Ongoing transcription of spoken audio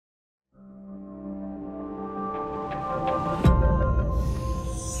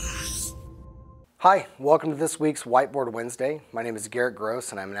Hi, welcome to this week's Whiteboard Wednesday. My name is Garrett Gross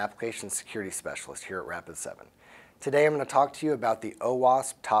and I'm an Application Security Specialist here at Rapid7. Today I'm going to talk to you about the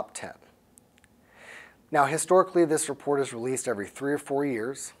OWASP Top 10. Now historically this report is released every 3 or 4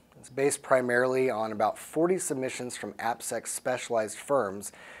 years. It's based primarily on about 40 submissions from AppSec specialized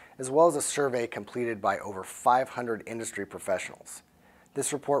firms as well as a survey completed by over 500 industry professionals.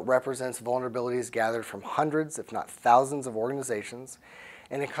 This report represents vulnerabilities gathered from hundreds if not thousands of organizations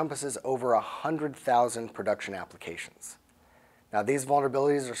and encompasses over 100,000 production applications. Now these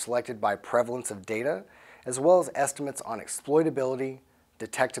vulnerabilities are selected by prevalence of data, as well as estimates on exploitability,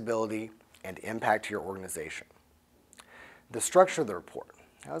 detectability, and impact to your organization. The structure of the report.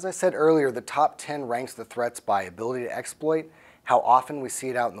 Now, as I said earlier, the top 10 ranks the threats by ability to exploit, how often we see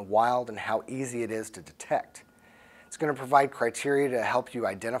it out in the wild, and how easy it is to detect. It's going to provide criteria to help you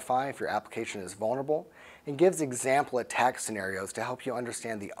identify if your application is vulnerable, and gives example attack scenarios to help you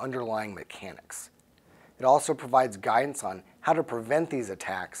understand the underlying mechanics. It also provides guidance on how to prevent these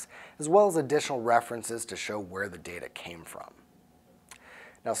attacks, as well as additional references to show where the data came from.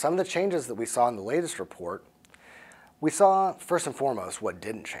 Now, some of the changes that we saw in the latest report, we saw first and foremost what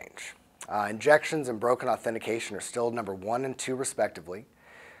didn't change. Injections and broken authentication are still number 1 and 2 respectively.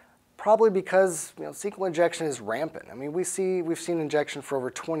 Probably because SQL injection is rampant. I mean, we've seen injection for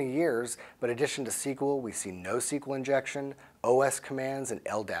over 20 years, but in addition to SQL, we see NoSQL injection, OS commands, and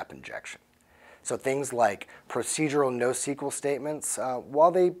LDAP injection. So things like procedural NoSQL statements,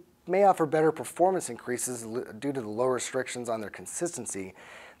 while they may offer better performance increases due to the low restrictions on their consistency,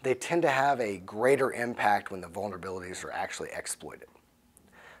 they tend to have a greater impact when the vulnerabilities are actually exploited.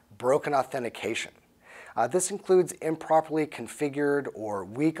 Broken authentication. This includes improperly configured or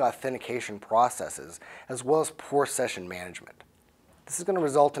weak authentication processes, as well as poor session management. This is going to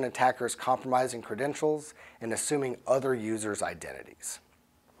result in attackers compromising credentials and assuming other users' identities.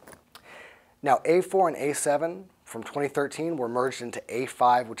 Now, A4 and A7 from 2013 were merged into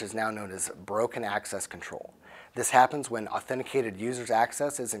A5, which is now known as broken access control. This happens when authenticated users'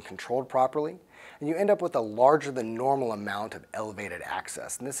 access isn't controlled properly, and you end up with a larger than normal amount of elevated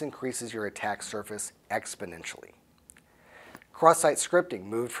access, and this increases your attack surface exponentially. Cross-site scripting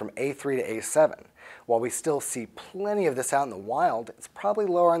moved from A3 to A7. While we still see plenty of this out in the wild, it's probably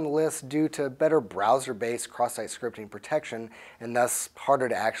lower on the list due to better browser-based cross-site scripting protection and thus harder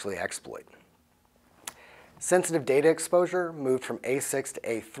to actually exploit. Sensitive data exposure moved from A6 to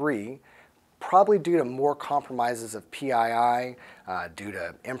A3, probably due to more compromises of PII, due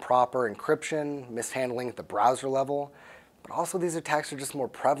to improper encryption, mishandling at the browser level, but also these attacks are just more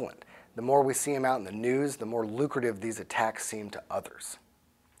prevalent. The more we see them out in the news, the more lucrative these attacks seem to others.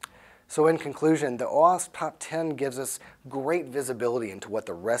 So in conclusion, the OWASP Top 10 gives us great visibility into what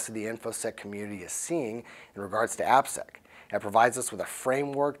the rest of the InfoSec community is seeing in regards to AppSec. It provides us with a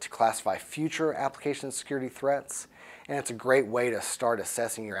framework to classify future application security threats, and it's a great way to start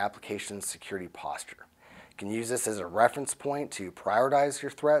assessing your application's security posture. You can use this as a reference point to prioritize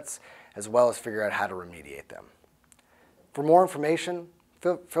your threats, as well as figure out how to remediate them. For more information,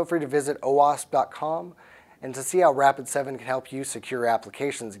 feel free to visit OWASP.com, and to see how Rapid7 can help you secure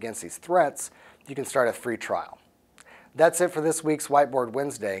applications against these threats, you can start a free trial. That's it for this week's Whiteboard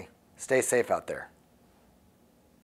Wednesday. Stay safe out there.